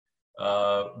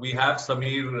We have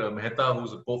Sameer Mehta,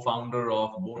 who's a co-founder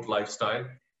of Boat Lifestyle.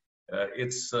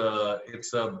 It's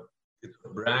a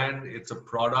brand, it's a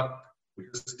product which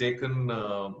has taken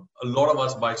a lot of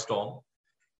us by storm,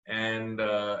 and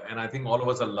I think all of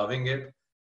us are loving it.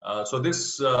 So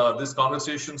this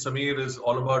conversation, Sameer, is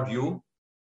all about you,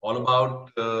 all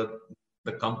about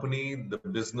the company, the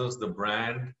business, the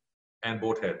brand, and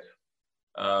Boathead.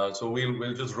 So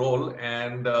we'll just roll,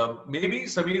 and maybe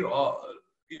Sameer,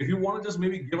 if you want to just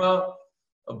maybe give a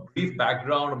brief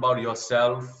background about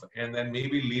yourself, and then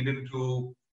maybe lead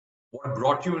into what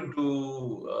brought you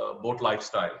into Boat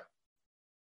Lifestyle.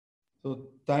 So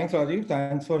thanks, Rajiv.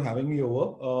 Thanks for having me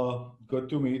over. Good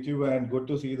to meet you and good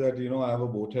to see that, I have a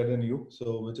boathead in you.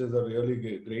 So, which is a really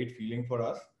great feeling for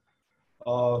us.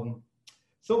 Um,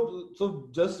 so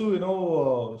just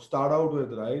to, start out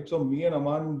with, right? So me and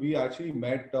Aman, we actually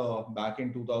met back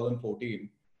in 2014.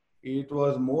 It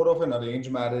was more of an arranged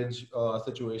marriage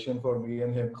situation for me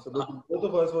and him. So both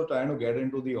of us were trying to get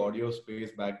into the audio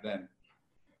space back then.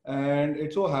 And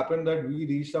it so happened that we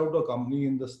reached out to a company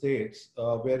in the States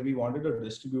where we wanted to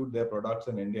distribute their products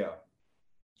in India.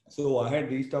 So I had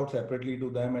reached out separately to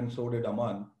them, and so did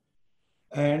Aman.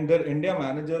 And their India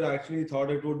manager actually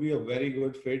thought it would be a very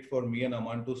good fit for me and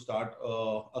Aman to start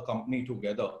a company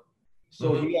together.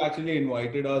 So he actually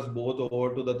invited us both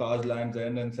over to the Taj Lands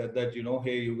End and said that,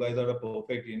 hey, you guys are a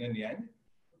perfect yin and yang,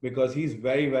 because he's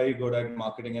very, very good at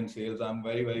marketing and sales. I'm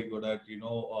very, very good at,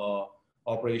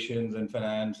 operations and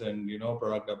finance and,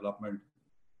 product development.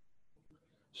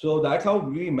 So that's how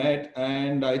we met.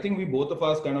 And I think we both of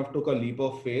us kind of took a leap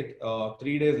of faith.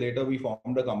 3 days later, we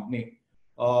formed a company.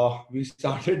 We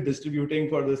started distributing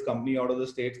for this company out of the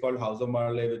States called House of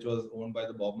Marley, which was owned by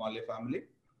the Bob Marley family.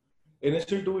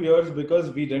 Initial 2 years,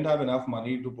 because we didn't have enough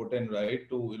money to put in, right,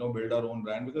 to build our own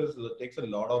brand, because it takes a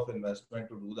lot of investment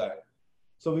to do that.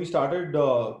 So we started,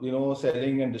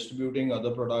 selling and distributing other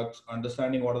products,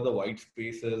 understanding what are the white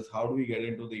spaces, how do we get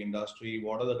into the industry,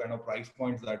 what are the kind of price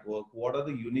points that work, what are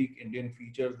the unique Indian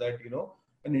features that,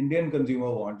 an Indian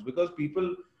consumer wants, because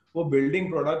people were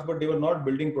building products, but they were not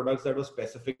building products that were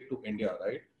specific to India,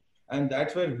 right? And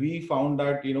that's where we found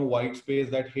that, white space,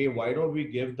 that, hey, why don't we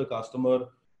give the customer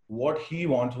what he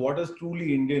wants, what is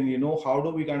truly Indian, how do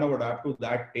we kind of adapt to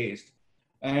that taste?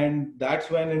 And that's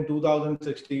when in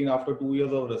 2016, after 2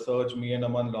 years of research, me and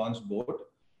Aman launched Boat.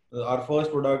 Our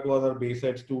first product was our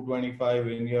BassEdge 225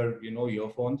 in-ear,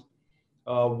 earphones,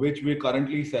 which we're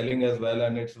currently selling as well.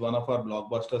 And it's one of our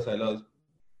blockbuster sellers.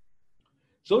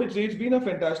 So it's been a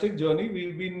fantastic journey.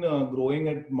 We've been growing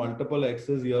at multiple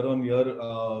X's year on year.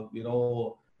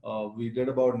 We did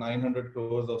about 900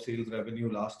 crores of sales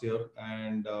revenue last year,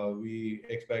 and we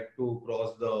expect to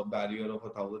cross the barrier of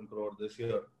 1,000 crore this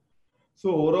year.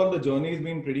 So overall, the journey has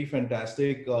been pretty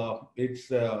fantastic.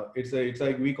 It's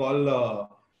like we call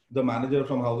the manager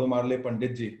from House of Marley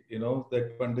Pandit ji.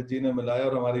 That Pandit ji ne milaya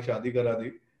aur hamari shaadi kara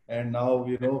di, and now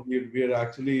we're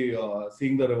actually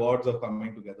seeing the rewards of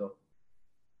coming together.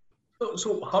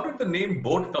 So how did the name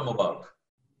Boat come about?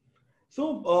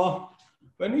 So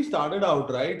when we started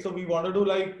out, right? So we wanted to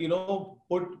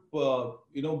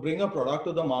bring a product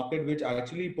to the market which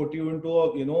actually put you into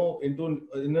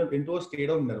a state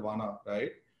of nirvana,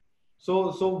 right?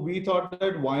 So we thought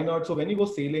that why not? So when you go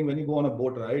sailing, when you go on a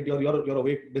boat, right, you're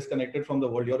away, disconnected from the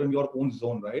world. You're in your own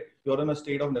zone, right? You're in a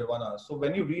state of nirvana. So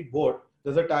when you read Boat,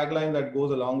 there's a tagline that goes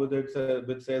along with it,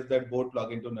 which says that Boat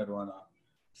plug into nirvana.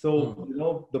 So,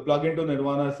 the plug into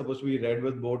nirvana is supposed to be read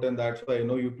with Boat, and that's why,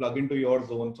 you plug into your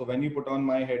zone. So when you put on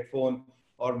my headphone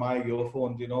or my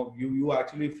earphones, you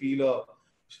actually feel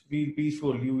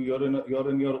peaceful. You're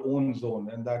in your own zone,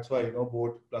 and that's why,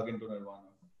 Boat plug into nirvana.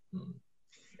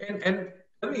 And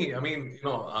tell me, I mean,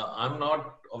 I'm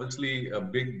not obviously a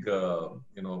big,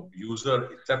 user,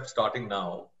 except starting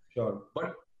now. Sure.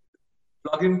 But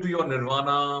plug into your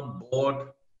nirvana,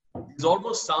 Boat. These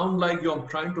almost sound like you're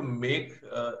trying to make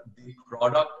the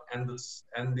product and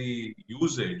the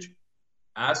usage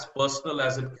as personal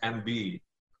as it can be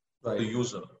for the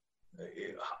user.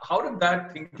 How did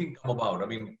that thinking come about? I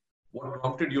mean, what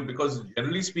prompted you? Because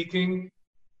generally speaking,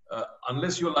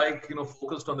 unless you're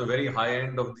focused on the very high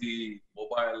end of the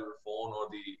mobile phone or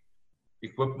the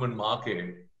equipment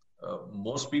market,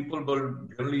 most people will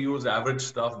generally use average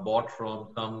stuff bought from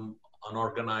some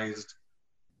unorganized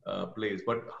place.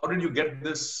 But how did you get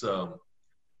this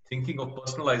thinking of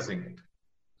personalizing it?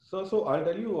 So I'll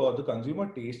tell you, the consumer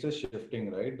taste is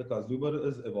shifting, right? The consumer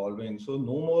is evolving. So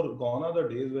no more gone are the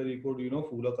days where you could,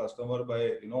 fool a customer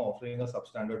by, offering a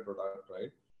substandard product,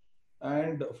 right?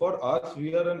 And for us,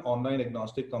 we are an online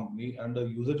agnostic company, and the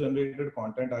user generated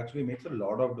content actually makes a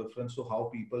lot of difference to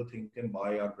how people think and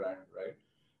buy our brand, right?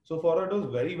 So for it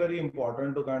was very, very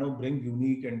important to kind of bring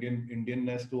unique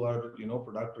Indianness to our,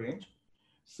 product range.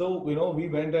 So, we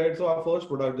went ahead. So our first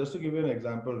product, just to give you an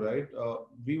example, right?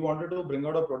 We wanted to bring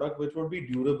out a product which would be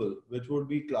durable, which would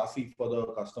be classy for the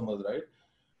customers, right?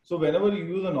 So whenever you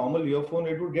use a normal earphone,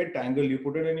 it would get tangled. You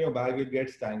put it in your bag, it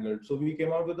gets tangled. So we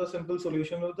came out with a simple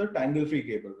solution with the tangle-free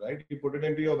cable, right? You put it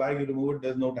into your bag, you remove it,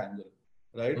 there's no tangle,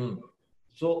 right?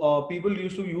 So people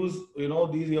used to use,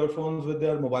 these earphones with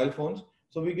their mobile phones.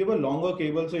 So we give a longer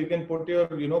cable so you can put your,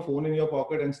 phone in your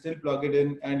pocket and still plug it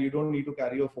in, and you don't need to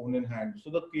carry your phone in hand.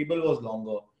 So the cable was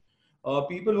longer.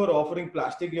 People were offering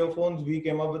plastic earphones. We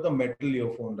came up with a metal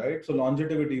earphone, right? So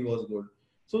longevity was good.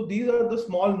 So these are the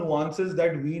small nuances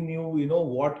that we knew,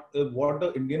 what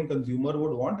the Indian consumer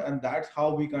would want, and that's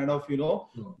how we kind of,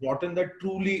 brought in that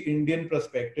truly Indian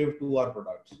perspective to our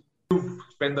products. You've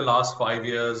spent the last 5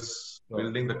 years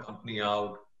building the company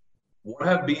out. What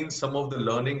have been some of the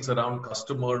learnings around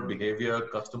customer behavior,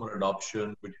 customer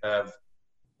adoption, which have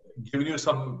given you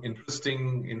some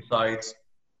interesting insights?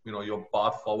 Your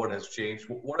path forward has changed.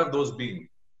 What have those been?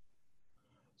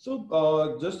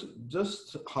 So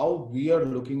just how we are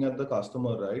looking at the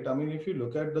customer, right? I mean, if you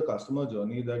look at the customer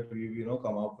journey that we've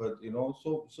come up with,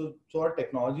 so our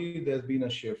technology, there's been a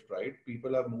shift, right?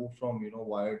 People have moved from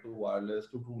wired to wireless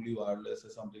to truly wireless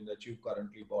is something that you've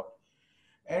currently bought,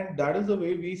 and that is the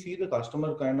way we see the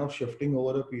customer kind of shifting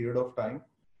over a period of time.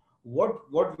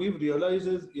 What we've realized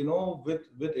is,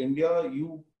 with India,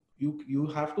 you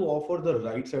have to offer the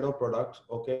right set of products.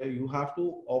 Okay, you have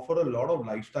to offer a lot of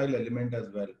lifestyle element as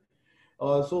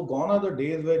well. So gone are the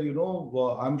days where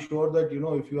I'm sure that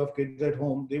if you have kids at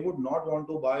home, they would not want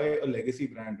to buy a legacy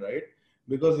brand, right?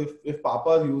 Because if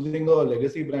Papa is using a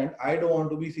legacy brand, I don't want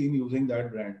to be seen using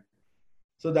that brand.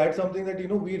 So that's something that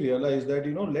we realized that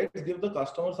let's give the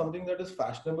customer something that is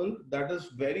fashionable, that is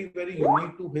very, very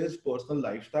unique to his personal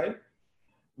lifestyle,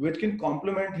 which can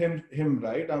complement him,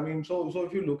 right? I mean, so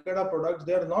if you look at our products,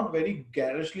 they are not very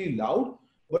garishly loud,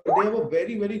 but they have a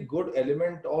very, very good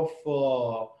element of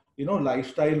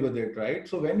lifestyle with it, right?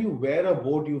 So when you wear a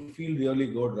boat, you feel really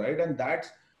good, right? And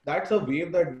that's a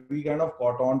wave that we kind of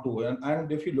caught on to.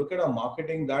 And if you look at our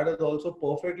marketing, that is also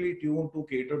perfectly tuned to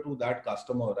cater to that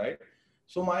customer, right?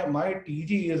 So my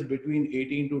TG is between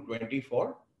 18 to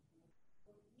 24.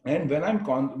 And when I'm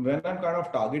kind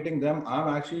of targeting them,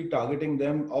 I'm actually targeting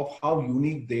them of how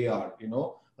unique they are,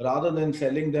 rather than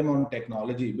selling them on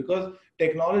technology, because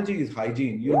technology is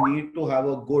hygiene. You need to have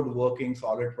a good working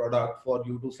solid product for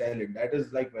you to sell it. That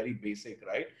is like very basic,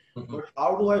 right? Mm-hmm. But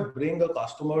how do I bring a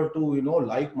customer to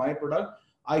like my product?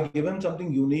 I give him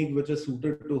something unique which is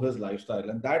suited to his lifestyle,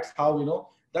 and that's how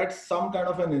that's some kind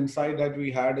of an insight that we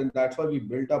had, and that's why we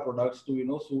built our products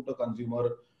to suit a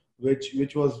consumer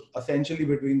which was essentially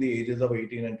between the ages of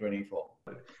 18 and 24.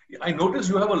 I noticed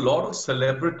you have a lot of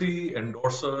celebrity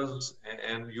endorsers,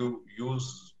 and you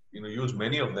use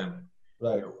many of them.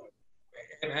 Right.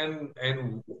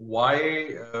 And why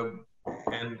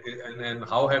and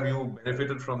how have you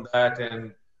benefited from that?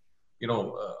 And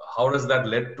how does that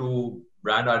lead to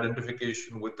brand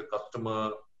identification with the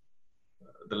customer,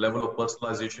 the level of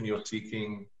personalization you're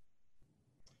seeking?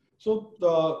 So,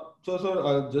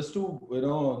 sir, just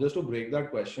to break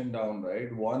that question down,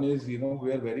 right? One is, we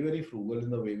are very, very frugal in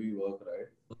the way we work, right?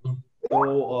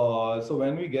 Mm-hmm. So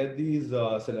when we get these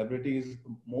celebrities,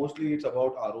 mostly it's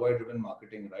about ROI-driven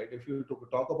marketing, right? If you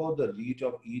talk about the reach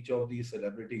of each of these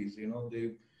celebrities, they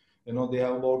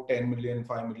have about 10 million,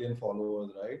 5 million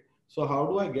followers, right? So how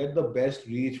do I get the best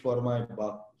reach for my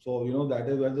buck? So that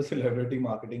is where the celebrity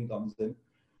marketing comes in.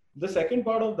 The second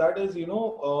part of that is,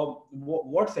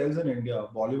 what sells in India?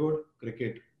 Bollywood,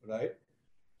 cricket, right?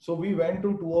 So we went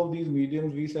to two of these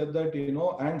mediums. We said that,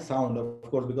 and sound, of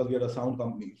course, because we are a sound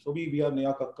company. So we are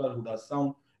Neha Kakkar, who does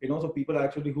sound, so people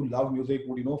actually who love music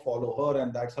would, follow her.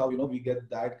 And that's how, we get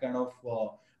that kind of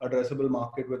addressable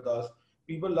market with us.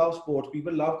 People love sports.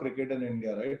 People love cricket in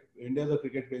India, right? India is a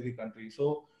cricket crazy country.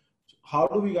 So how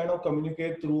do we kind of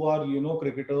communicate through our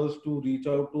cricketers to reach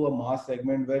out to a mass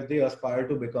segment where they aspire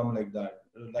to become like that,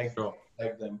 like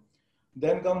them?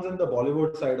 Then comes in the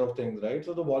Bollywood side of things, right?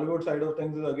 So the Bollywood side of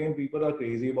things is, again, people are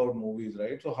crazy about movies,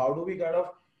 right? So how do we kind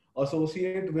of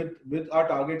associate with our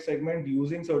target segment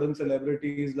using certain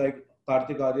celebrities like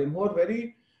Kartik Aaryan, who are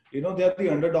very, they are the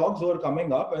underdogs who are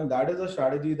coming up, and that is a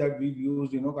strategy that we've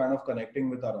used, kind of connecting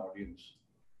with our audience.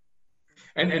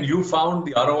 And you found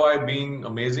the ROI being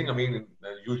amazing. I mean,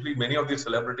 usually many of these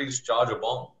celebrities charge a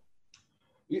bomb.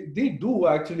 They do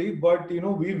actually, but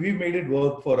we made it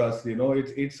work for us.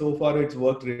 It's so far it's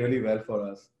worked really well for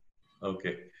us.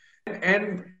 Okay.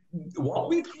 And walk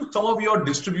me through some of your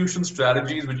distribution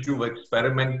strategies which you've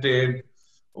experimented,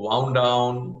 wound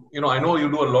down. I know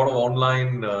you do a lot of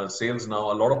online sales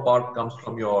now. A lot of part comes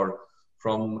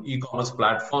from e-commerce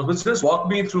platforms. But just walk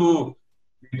me through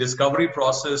the discovery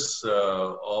process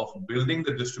of building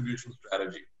the distribution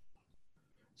strategy.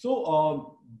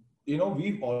 So,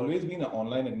 we've always been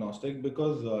online agnostic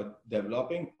because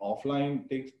developing offline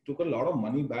took a lot of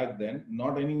money back then.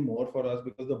 Not anymore for us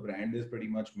because the brand is pretty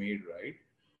much made, right?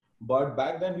 But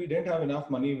back then we didn't have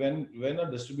enough money. When a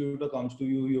distributor comes to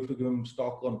you, you have to give him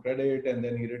stock on credit, and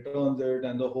then he returns it,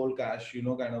 and the whole cash,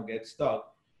 kind of gets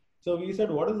stuck. So we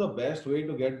said, what is the best way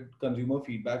to get consumer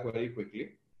feedback very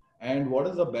quickly? And what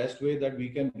is the best way that we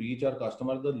can reach our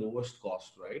customer at the lowest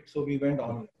cost, right? So we went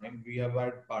online. We have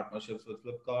had partnerships with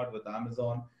Flipkart, with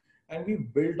Amazon, and we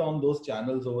built on those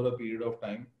channels over a period of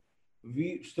time.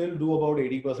 We still do about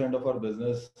 80% of our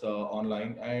business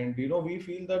online, and we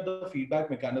feel that the feedback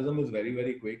mechanism is very,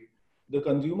 very quick. The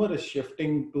consumer is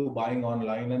shifting to buying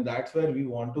online, and that's where we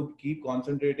want to keep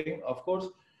concentrating. Of course,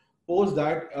 post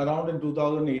that, around in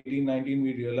 2018-19,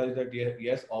 we realized that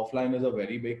yes, offline is a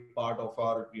very big part of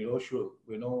our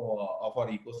of our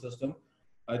ecosystem.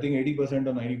 I think 80%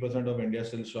 or 90% of India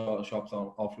still shops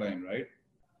offline, right?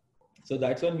 So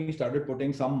that's when we started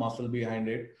putting some muscle behind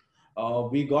it.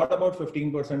 We got about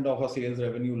 15% of our sales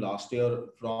revenue last year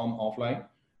from offline.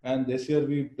 And this year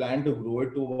we plan to grow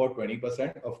it to about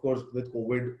 20%. Of course, with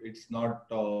COVID, it's not,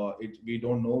 we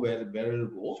don't know where it'll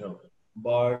go. Sure.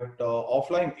 But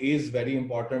offline is very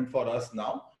important for us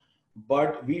now.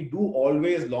 But we do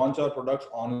always launch our products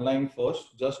online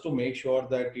first, just to make sure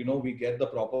that, we get the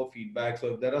proper feedback. So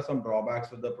if there are some drawbacks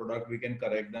with the product, we can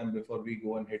correct them before we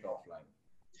go and hit offline.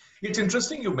 It's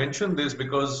interesting you mentioned this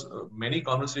because many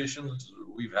conversations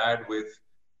we've had with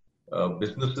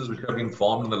businesses which have been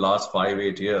formed in the last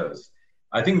 5-8 years,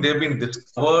 I think they've been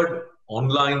discovered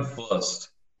online first.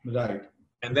 Right.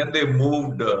 And then they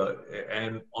moved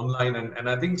and online. And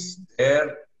I think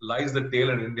there lies the tale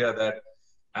in India that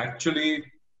actually,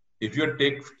 if you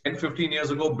take 10, 15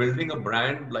 years ago, building a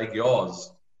brand like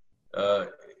yours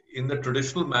in the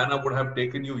traditional manner would have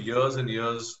taken you years and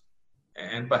years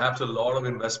and perhaps a lot of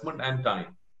investment and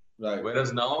time. Right.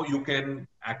 Whereas now you can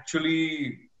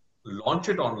actually launch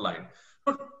it online.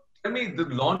 So tell me, the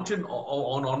launch on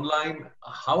online,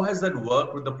 how has that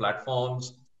worked with the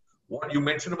platforms? What you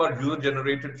mentioned about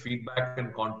user-generated feedback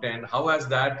and content, how has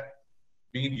that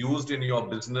been used in your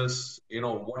business?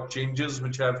 What changes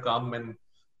which have come? And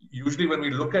usually when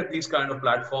we look at these kind of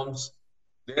platforms,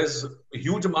 there's a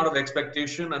huge amount of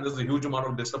expectation and there's a huge amount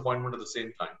of disappointment at the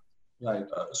same time. Right.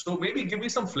 So maybe give me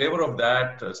some flavor of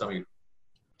that, Samir.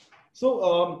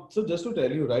 So just to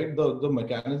tell you, right, the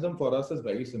mechanism for us is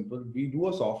very simple. We do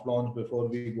a soft launch before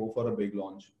we go for a big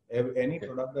launch. Any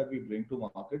product that we bring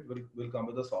to market will come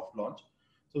with a soft launch.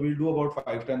 So we'll do about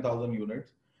 5,000-10,000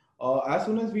 units. As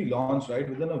soon as we launch, right,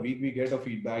 within a week, we get a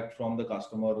feedback from the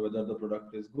customer, whether the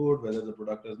product is good, whether the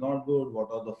product is not good, what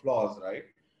are the flaws, right?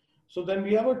 So then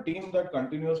we have a team that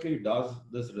continuously does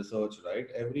this research, right?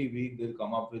 Every week they'll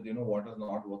come up with, what is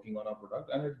not working on our product,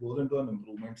 and it goes into an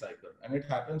improvement cycle. And it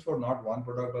happens for not one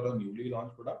product or a newly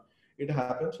launched product. It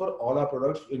happens for all our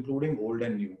products, including old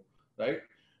and new, right?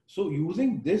 So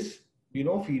using this,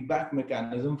 feedback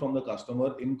mechanism from the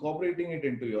customer, incorporating it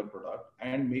into your product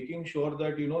and making sure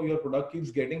that, your product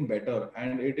keeps getting better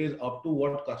and it is up to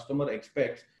what customer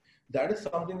expects. That is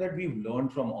something that we've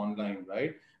learned from online,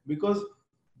 right? Because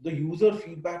the user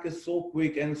feedback is so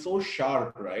quick and so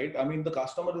sharp, right? I mean, the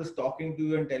customer is talking to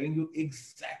you and telling you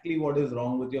exactly what is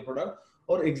wrong with your product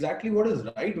or exactly what is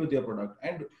right with your product.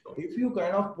 And if you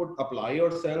kind of apply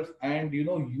yourself and,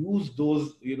 use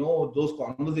those, those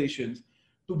conversations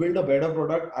to build a better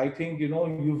product, I think,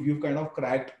 you've kind of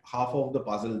cracked half of the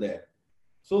puzzle there.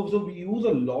 So we use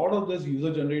a lot of this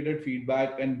user generated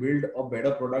feedback and build a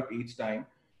better product each time.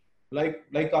 Like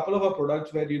a couple of our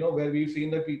products where, where we've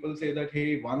seen that people say that,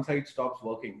 hey, one side stops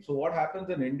working. So what happens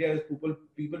in India is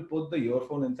people put the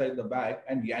earphone inside the bag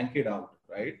and yank it out,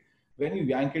 right? When you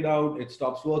yank it out, it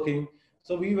stops working.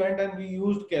 So we went and we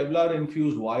used Kevlar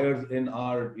infused wires in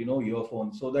our,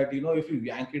 earphones so that, if you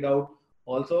yank it out,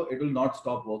 also it will not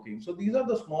stop working. So these are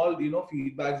the small,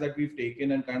 feedbacks that we've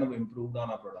taken and kind of improved on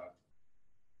our product.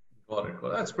 Got it.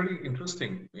 Well, that's pretty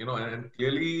interesting, and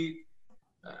clearly,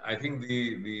 I think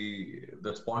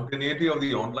the spontaneity of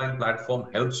the online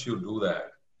platform helps you do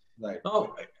that. Right.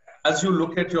 Now, as you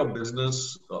look at your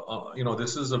business,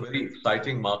 this is a very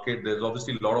exciting market. There's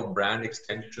obviously a lot of brand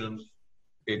extensions,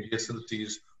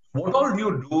 adjacencies. What all do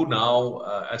you do now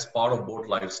as part of Boat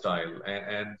Lifestyle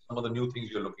and some of the new things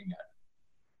you're looking at?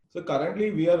 So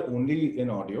currently we are only in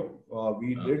audio.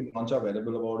 We Uh, did launch our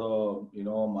wearable about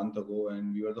a month ago,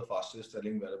 and we were the fastest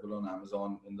selling wearable on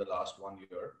Amazon in the last 1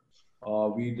 year.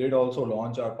 We did also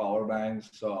launch our power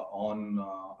banks on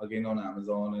again on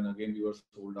Amazon, and again we were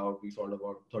sold out. We sold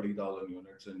about 30,000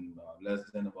 units in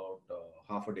less than about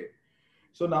half a day.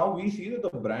 So now we see that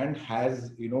the brand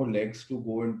has legs to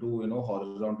go into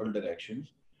horizontal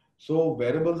directions. So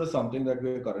wearables is something that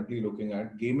we're currently looking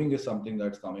at. Gaming is something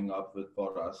that's coming up with for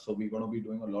us. So we're going to be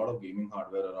doing a lot of gaming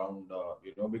hardware around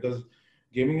because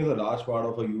gaming is a large part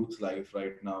of a youth's life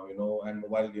right now, and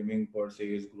mobile gaming per se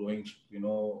is growing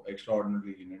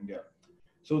extraordinarily in India.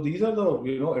 So these are the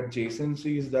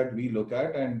adjacencies that we look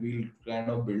at, and we'll kind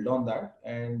of build on that,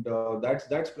 and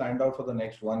that's planned out for the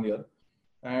next 1 year.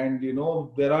 And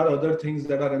there are other things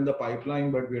that are in the pipeline,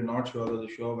 but we're not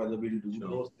sure whether we'll do sure.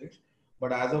 those things.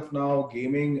 But as of now,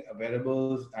 gaming,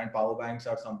 wearables, and power banks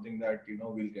are something that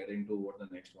we'll get into over the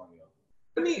next 1 year.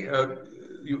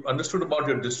 You understood about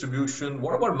your distribution.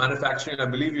 What about manufacturing? I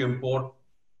believe you import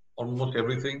almost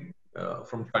everything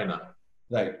from China.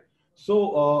 Right.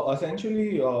 So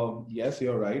essentially, yes,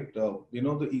 you're right.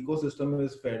 The ecosystem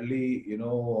is fairly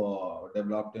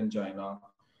developed in China.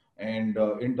 And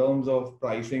in terms of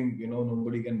pricing,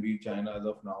 nobody can beat China as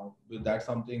of now. That's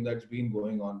something that's been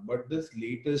going on. But this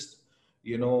latest,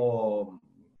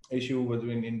 issue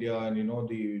between India and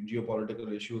the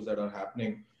geopolitical issues that are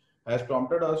happening has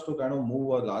prompted us to kind of move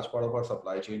a large part of our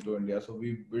supply chain to India. So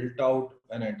we built out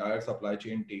an entire supply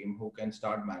chain team who can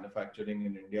start manufacturing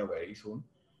in India very soon.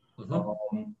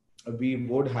 Mm-hmm. We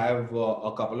would have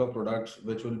a couple of products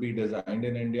which will be designed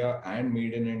in India and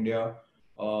made in India,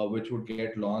 which would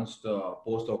get launched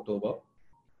post October.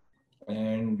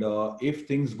 And if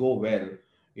things go well,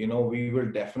 we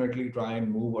will definitely try and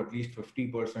move at least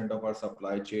 50% of our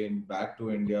supply chain back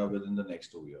to India within the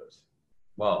next 2 years.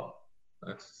 Wow,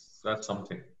 that's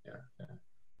something. Yeah.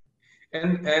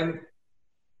 And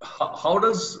how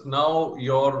does now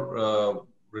your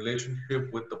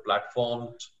relationship with the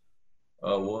platforms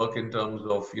work in terms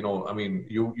of I mean,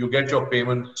 you get your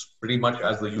payments pretty much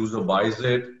as the user buys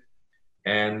it,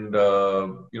 and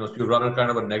so you run a kind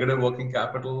of a negative working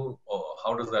capital, or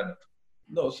how does that?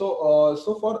 No,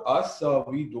 so for us,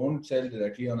 we don't sell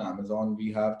directly on Amazon.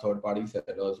 We have third-party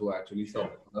sellers who actually sell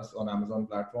Sure. us on Amazon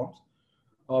platforms.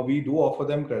 We do offer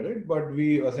them credit, but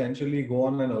we essentially go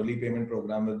on an early payment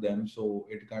program with them, so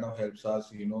it kind of helps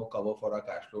us, cover for our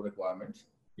cash flow requirements.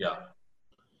 Yeah.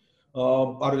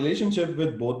 Our relationship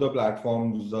with both the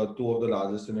platforms, two of the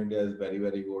largest in India, is very,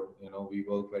 very good. We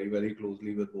work very, very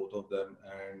closely with both of them,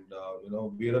 and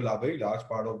we're a very large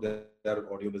part of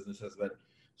their audio business as well.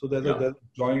 So there's a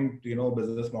joint,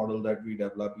 business model that we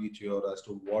develop each year as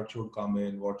to what should come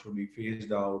in, what should be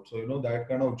phased out. So that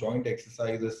kind of joint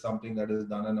exercise is something that is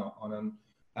done on an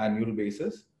annual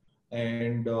basis,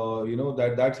 and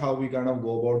that's how we kind of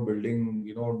go about building,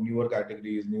 newer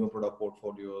categories, newer product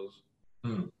portfolios.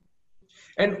 Hmm.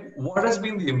 And what has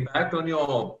been the impact on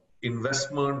your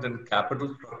investment and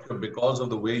capital structure because of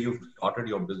the way you've started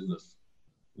your business?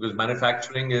 Because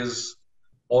manufacturing is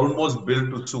almost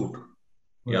built to suit,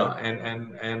 yeah,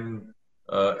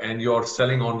 and you're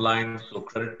selling online, so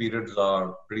credit periods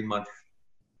are pretty much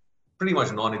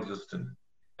non-existent.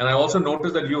 And I also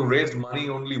noticed that you raised money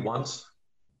only once,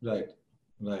 Right.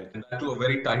 and that to a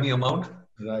very tiny amount.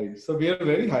 Right. So we are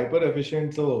very hyper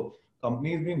efficient. So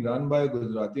company is being run by a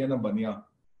Gujarati and a Bania.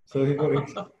 So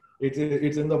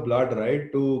it's in the blood,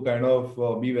 right? To kind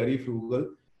of be very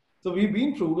frugal. So we've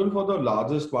been frugal for the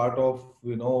largest part of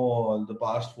the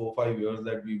past 4 or 5 years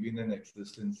that we've been in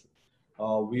existence.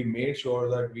 We made sure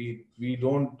that we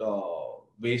don't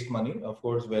waste money. Of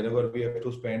course, wherever we have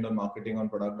to spend on marketing, on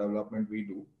product development, we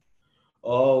do.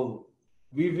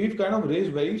 We've kind of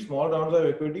raised very small rounds of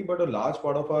equity, but a large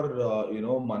part of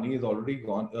our money is already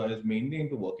gone, is mainly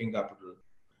into working capital.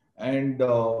 And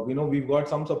we've got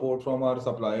some support from our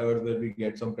suppliers where we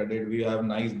get some credit. We have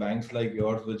nice banks like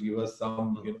yours which give us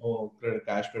some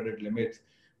cash credit limits,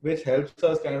 which helps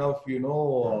us kind of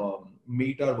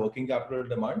meet our working capital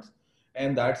demands.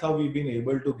 And that's how we've been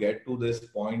able to get to this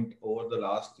point over the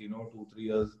last 2-3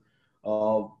 years.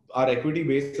 Our equity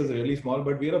base is really small,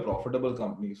 but we're a profitable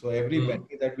company. So every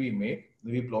penny that we make,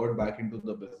 we plow it back into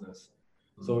the business.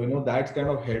 So that's kind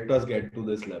of helped us get to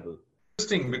this level.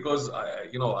 Interesting, because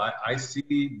I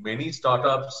see many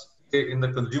startups in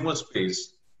the consumer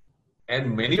space,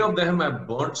 and many of them have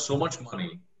burnt so much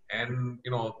money, and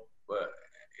in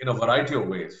a variety of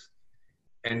ways.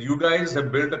 And you guys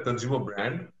have built a consumer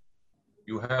brand.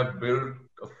 You have built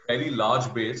a fairly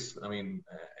large base. I mean,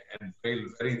 and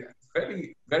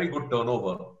very good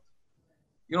turnover.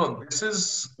 You know, this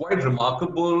is quite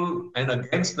remarkable and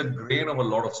against the grain of a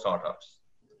lot of startups.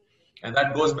 And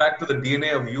that goes back to the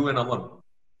DNA of you and Aman.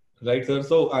 Right, sir.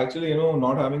 So actually,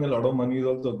 not having a lot of money is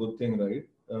also a good thing, right?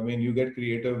 I mean, you get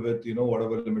creative with,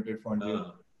 whatever limited funds you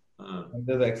have. And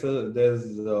there's access,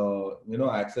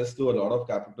 access to a lot of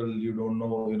capital. You don't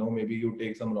know, maybe you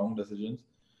take some wrong decisions.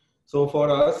 So for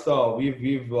us, we've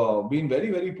been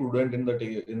very prudent in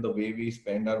the way we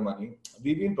spend our money.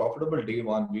 We've been profitable day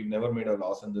one. We've never made a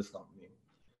loss in this company.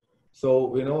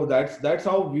 So that's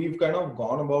how we've kind of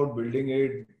gone about building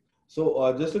it.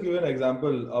 So just to give you an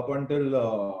example, up until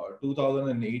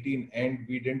 2018, and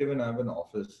we didn't even have an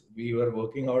office. We were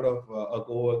working out of a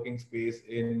co-working space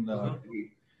in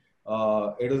Delhi.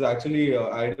 It is actually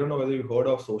I don't know whether you've heard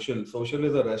of Social. Social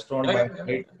is a restaurant by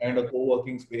night and a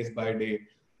co-working space by day.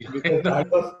 Because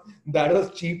that was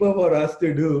cheaper for us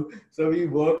to do. So we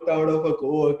worked out of a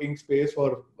co-working space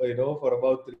for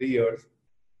about 3 years.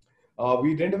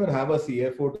 We didn't even have a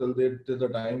CFO till the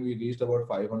time we reached about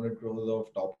 500 crores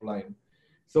of top line.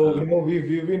 So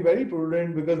we've been very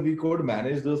prudent because we could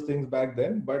manage those things back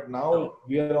then. But now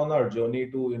we are on our journey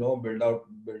to build up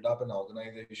an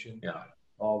organization. Yeah.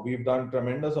 We've done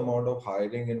tremendous amount of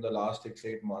hiring in the last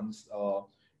 6-8 months.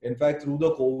 In fact, through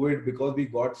the COVID, because we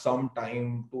got some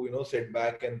time to sit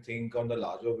back and think on the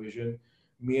larger vision,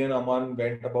 me and Aman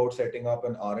went about setting up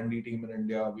an R&D team in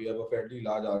India. We have a fairly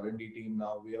large R&D team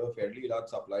now. We have a fairly large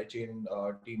supply chain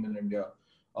team in India.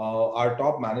 Our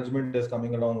top management is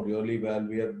coming along really well.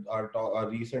 Our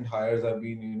recent hires have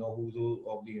been who's who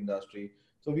of the industry.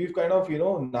 So we've kind of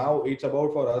now it's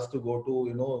about for us to go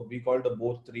to we call it the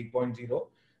both 3.0.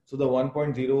 So the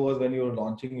 1.0 was when you were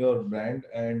launching your brand,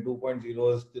 and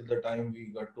 2.0 is till the time we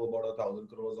got to about 1,000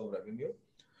 crores of revenue.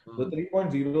 The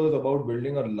 3.0 is about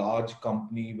building a large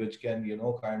company which can,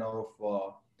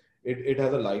 it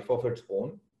has a life of its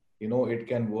own. It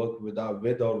can work with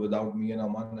or without me and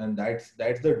Aman, and that's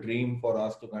the dream for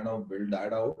us to kind of build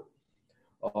that out.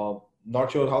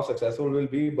 Not sure how successful we'll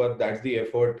be, but that's the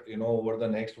effort. Over the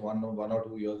next 1 or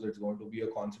 2 years, it's going to be a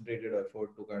concentrated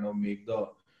effort to kind of make the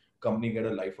company get a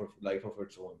life of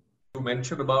its own. You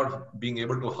mentioned about being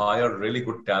able to hire really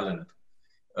good talent.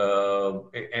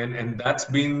 And that's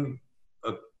been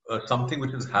something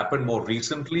which has happened more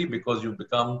recently because you've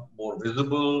become more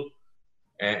visible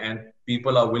and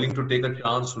people are willing to take a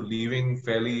chance to leaving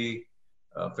fairly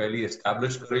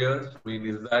established careers. I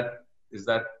mean, is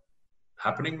that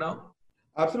happening now?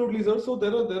 Absolutely, sir. So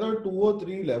there are 2 or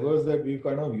 3 levers that we've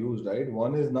kind of used, right?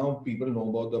 One is now people know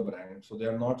about the brand, so they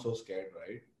are not so scared,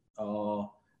 right?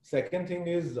 Second thing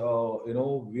is,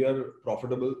 we are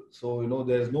profitable. So,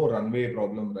 there's no runway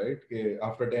problem, right? Okay,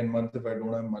 after 10 months, if I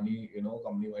don't have money,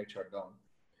 company might shut down.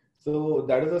 So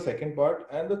that is the second part.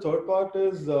 And the third part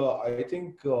is, I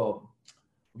think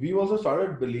we also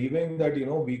started believing that,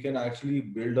 we can actually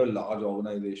build a large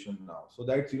organization now. So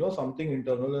that's, something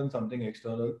internal and something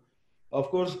external. Of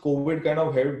course, COVID kind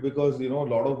of helped because, a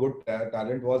lot of good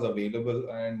talent was available.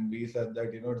 And we said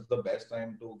that, it's the best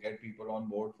time to get people on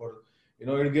board for,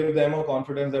 it'll give them a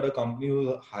confidence that a company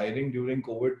who's hiring during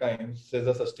COVID times is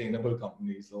a sustainable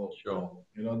company. So, sure.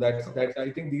 That's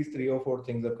I think these 3 or 4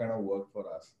 things have kind of worked for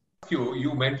us.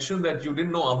 You mentioned that you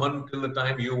didn't know Aman till the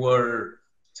time you were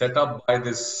set up by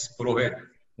this Purohit.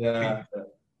 Yeah.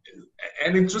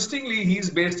 And interestingly, he's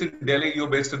based in Delhi, you're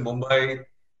based in Mumbai.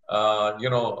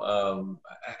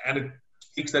 And it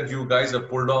speaks that you guys have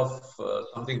pulled off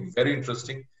something very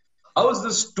interesting. How is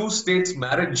this 2 states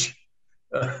marriage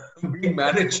being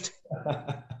managed?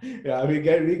 Yeah, we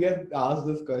get asked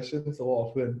this question so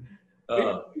often.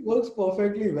 It works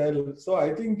perfectly well. So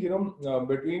I think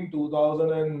between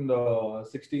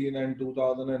 2016 and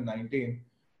 2019,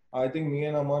 I think me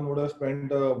and Aman would have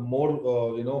spent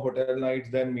more hotel nights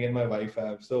than me and my wife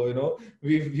have. So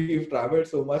we've traveled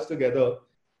so much together.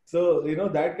 So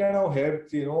that kind of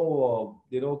helps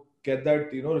get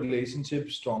that relationship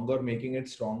stronger, making it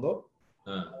stronger.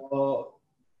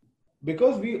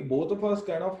 Because we both of us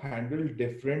kind of handle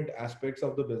different aspects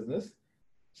of the business.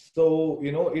 So,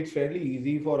 it's fairly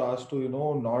easy for us to,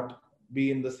 not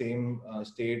be in the same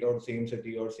state or same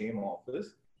city or same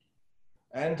office.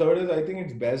 And third is, I think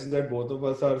it's best that both of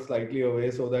us are slightly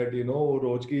away so that,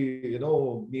 Rojki,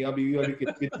 Mia Biwi wali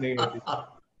kich nahi hoti.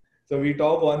 So we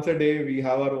talk once a day, we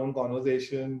have our own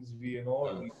conversations, we,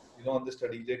 on the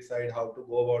strategic side, how to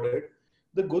go about it.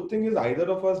 The good thing is either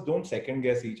of us don't second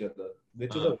guess each other,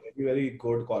 which is a very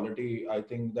good quality. I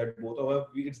think that both of us,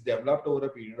 it's developed over a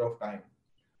period of time.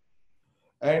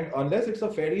 And unless it's a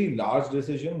very large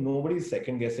decision, nobody's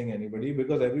second guessing anybody,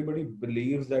 because everybody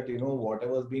believes that,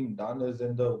 whatever's being done is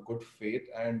in the good faith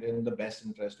and in the best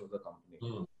interest of the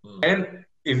company. And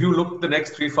if you look the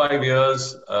next 3-5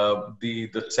 years,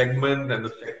 the segment and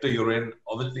the sector you're in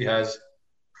obviously has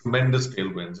tremendous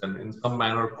tailwinds, and in some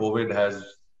manner, COVID has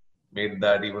made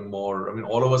that even more. I mean,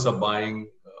 all of us are buying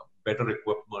better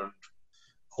equipment,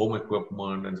 home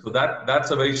equipment, and so that's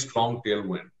a very strong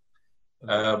tailwind.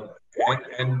 Um,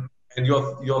 and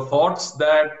your thoughts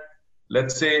that,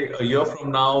 let's say a year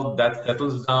from now, that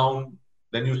settles down,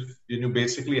 then you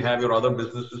basically have your other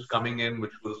businesses coming in,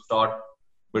 which will start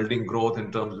building growth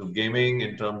in terms of gaming,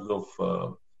 in terms of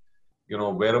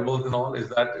wearables and all. Is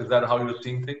that how you're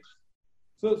seeing things?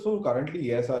 So currently,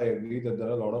 yes, I agree that there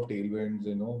are a lot of tailwinds,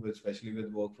 especially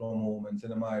with work from home and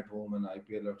cinema at home and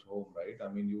IPL at home, right?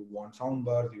 I mean, you want sound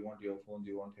bars, you want earphones,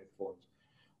 you want headphones.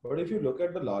 But if you look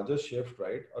at the larger shift,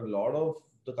 right, a lot of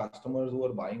the customers who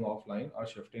are buying offline are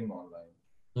shifting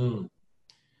online.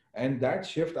 And that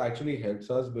shift actually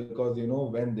helps us because,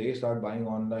 when they start buying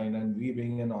online, and we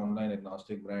being an online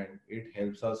agnostic brand, it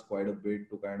helps us quite a bit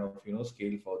to kind of,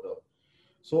 scale further.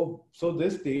 So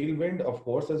this tailwind, of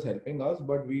course, is helping us,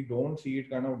 but we don't see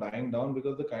it kind of dying down,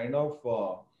 because the kind of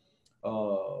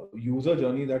user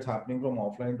journey that's happening from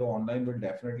offline to online will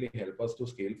definitely help us to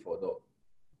scale further.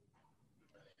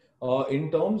 In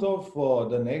terms of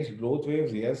the next growth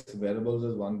waves, yes, wearables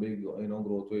is one big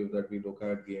growth wave that we look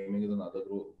at. Gaming is another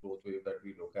growth wave that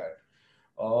we look at.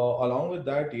 Along with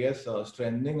that, yes,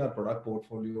 strengthening our product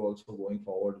portfolio also going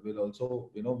forward will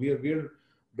also, we're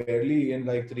barely in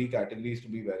like 3 categories, to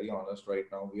be very honest. Right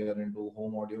now we are into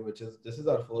home audio, this is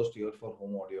our first year for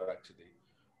home audio actually.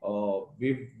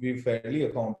 We've fairly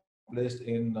accomplished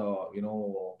in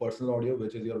personal audio,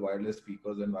 which is your wireless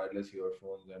speakers and wireless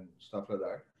earphones and stuff like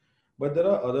that. But there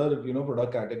are other,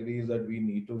 product categories that we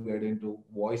need to get into.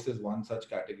 Voice is one such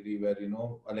category where,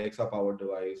 Alexa powered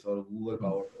device or Google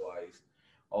powered device,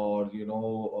 or,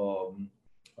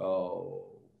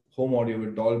 home audio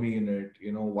with Dolby in it,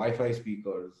 Wi-Fi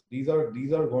speakers. These are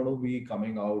going to be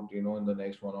coming out, in the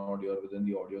next 1 odd year within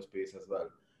the audio space as well.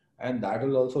 And that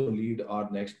will also lead our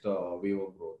next wave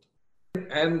of growth.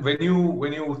 And when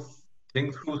you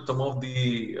think through some of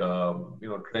the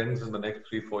trends in the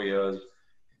next 3-4 years,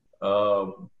 uh,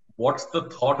 what's the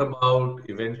thought about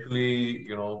eventually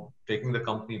taking the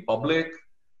company public,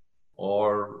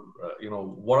 or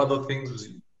what are the things,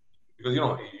 because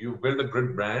you build a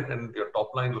good brand and your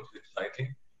top line looks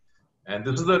exciting, and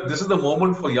this is the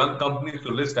moment for young companies to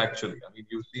list. Actually, I mean,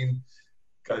 you've seen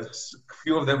a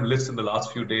few of them list in the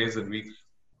last few days and weeks.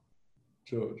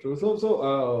 True.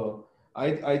 So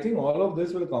I think all of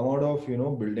this will come out of,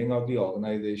 building up the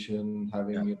organization,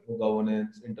 having,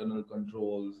 governance, internal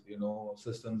controls,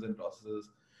 systems and processes.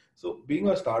 So being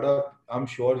a startup, I'm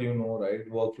sure, right,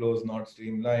 workflow is not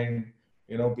streamlined.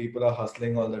 People are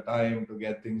hustling all the time to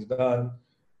get things done.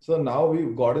 So now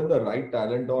we've gotten the right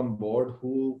talent on board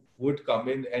who would come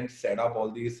in and set up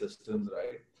all these systems,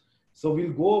 right? So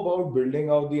we'll go about building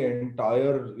out the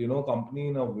entire, company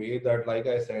in a way that, like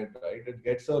I said, right, it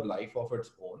gets a life of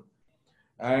its own.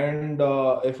 And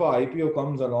if a IPO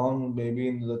comes along, maybe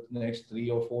in the next 3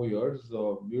 or 4 years,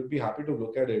 we would be happy to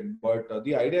look at it. But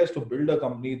the idea is to build a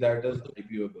company that is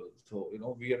IPOable. So,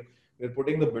 we're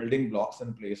putting the building blocks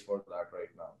in place for that right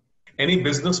now. Any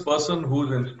business person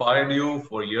who's inspired you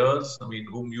for years? I mean,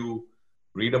 whom you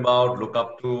read about, look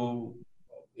up to?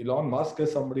 Elon Musk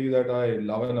is somebody that I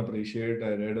love and appreciate.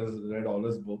 I read all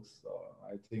his books.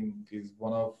 I think he's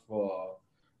one of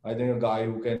I think a guy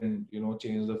who can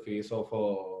change the face of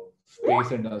a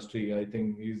space industry. I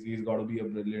think he's got to be a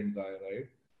brilliant guy, right?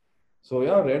 So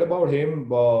yeah, read about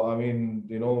him. I mean,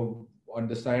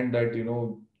 understand that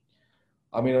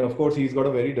I mean, of course, he's got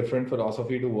a very different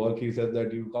philosophy to work. He says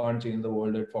that you can't change the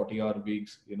world at 40-hour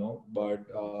weeks, But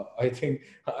I think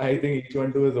each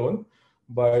one to his own.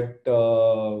 But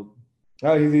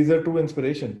yeah, he's a true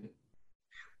inspiration.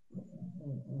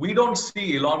 We don't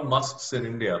see Elon Musk's in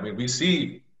India. I mean, we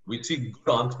see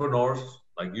good entrepreneurs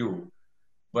like you,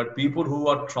 but people who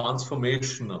are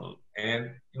transformational.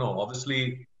 And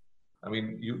obviously, I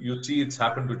mean, you see it's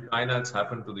happened to China, it's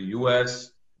happened to the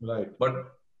US, Right.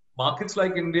 but markets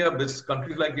like India,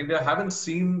 countries like India haven't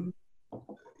seen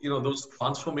those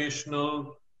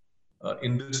transformational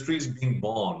industries being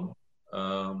born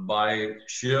by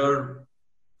sheer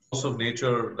force of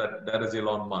nature that is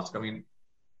Elon Musk. I mean,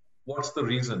 what's the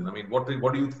reason? I mean, what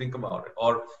do you think about it?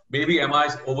 Or maybe am I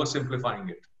oversimplifying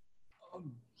it?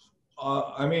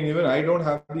 I mean, even I don't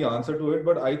have the answer to it,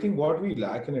 but I think what we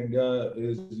lack in India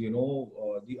is,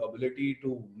 the ability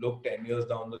to look 10 years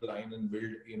down the line and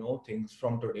build, things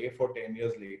from today for 10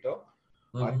 years later.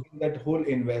 I Mhm. think that whole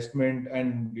investment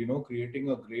and,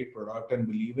 creating a great product and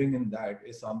believing in that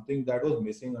is something that was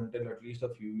missing until at least a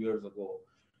few years ago.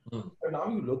 Mhm. But now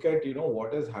you look at,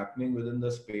 what is happening within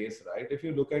the space, right? If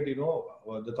you look at,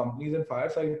 the companies in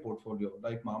Fireside portfolio,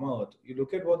 like Mama Earth, you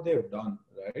look at what they've done,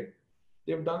 right?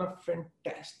 They've done a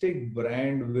fantastic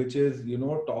brand which is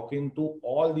talking to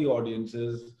all the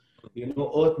audiences,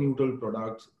 earth neutral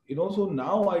products, so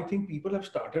now I think people have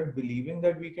started believing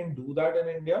that we can do that in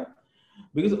India,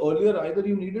 because earlier either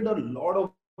you needed a lot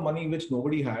of money which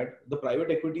nobody had, the private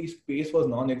equity space was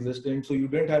non-existent, so you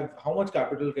didn't have, how much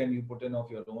capital can you put in of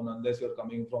your own unless you're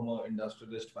coming from an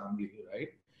industrialist family, right?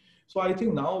 So I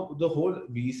think now the whole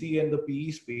VC and the PE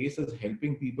space is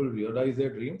helping people realize their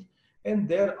dreams. And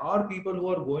there are people who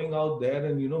are going out there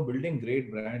and, building great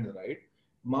brands, right?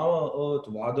 Mama Earth,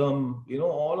 Vadam,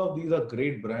 all of these are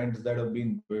great brands that have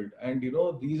been built. And,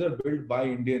 these are built by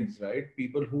Indians, right?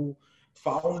 People who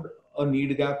found a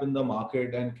need gap in the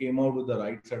market and came out with the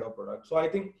right set of products. So I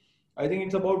think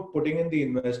it's about putting in the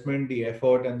investment, the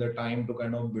effort, and the time to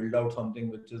kind of build out something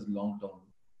which is long term.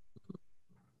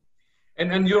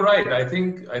 And you're right. I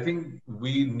think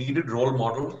we needed role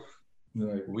models.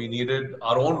 Right. We needed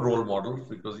our own role models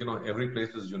because every place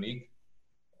is unique.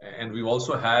 And we've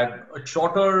also had a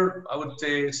shorter, I would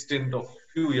say, stint of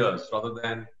few years rather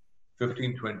than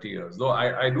 15, 20 years. Though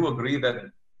I do agree that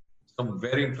some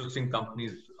very interesting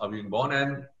companies are being born.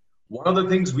 And one of the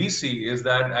things we see is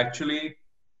that actually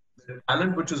the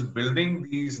talent which is building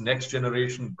these next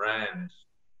generation brands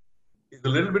is a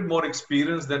little bit more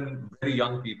experienced than very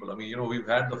young people. I mean, we've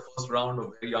had the first round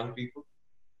of very young people,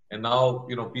 and now,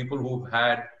 people who've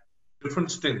had different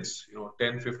stints,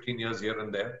 10, 15 years here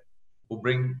and there, who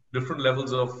bring different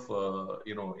levels of,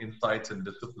 insights and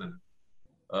discipline.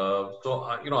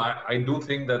 I do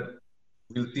think that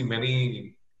we'll see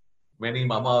many, many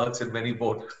Mama Earths and many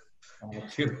both, in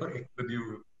the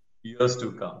new years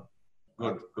to come.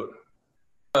 Good, good.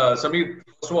 Samir,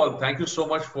 first of all, thank you so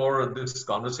much for this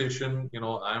conversation.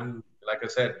 Like I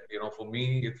said, for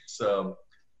me, it's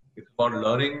about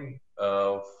learning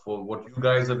for what you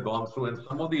guys have gone through and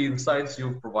some of the insights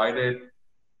you've provided,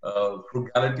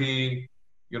 frugality,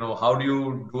 how do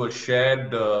you do a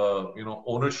shared,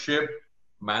 ownership,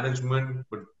 management,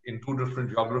 but in two different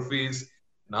geographies,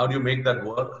 and how do you make that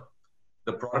work?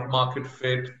 The product market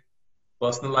fit,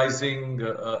 personalizing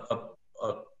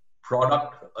a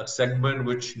product, a segment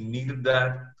which needed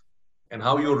that, and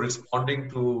how you're responding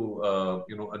to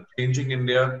a changing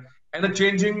India and a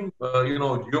changing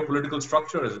geopolitical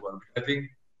structure as well. I think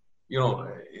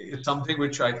it's something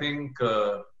which I think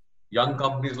young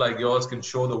companies like yours can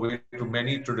show the way to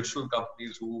many traditional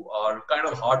companies who are kind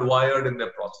of hardwired in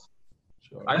their process.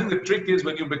 Sure. I think the trick is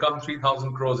when you become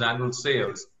 3,000 crores annual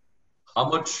sales, how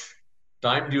much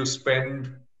time do you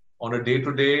spend on a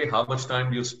day-to-day? How much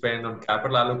time do you spend on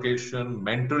capital allocation,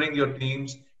 mentoring your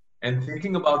teams, and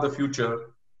thinking about the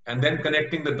future, and then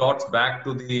connecting the dots back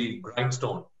to the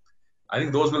grindstone? I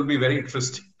think those will be very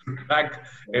interesting to track,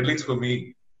 at least for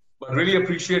me. But really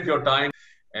appreciate your time,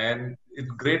 and it's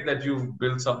great that you've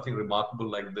built something remarkable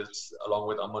like this along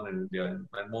with Aman in India,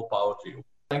 and more power to you.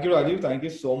 Thank you, Rajiv. Thank you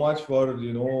so much for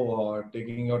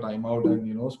taking your time out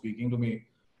and speaking to me.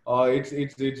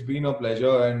 It's been a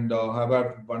pleasure, and have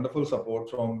had wonderful support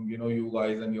from you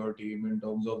guys and your team in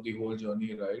terms of the whole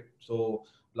journey, right? So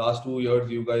last 2 years,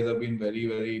 you guys have been very,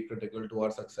 very critical to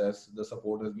our success. The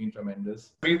support has been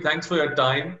tremendous. Thanks for your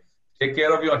time. Take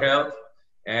care of your health,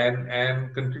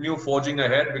 and continue forging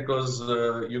ahead because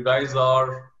you guys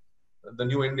are the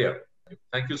new India.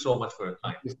 Thank you so much for your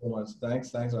time. Thank you so much.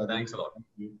 Thanks, Rajiv. Thanks a lot. Thank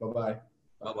you. Bye-bye.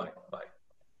 Bye bye. Bye.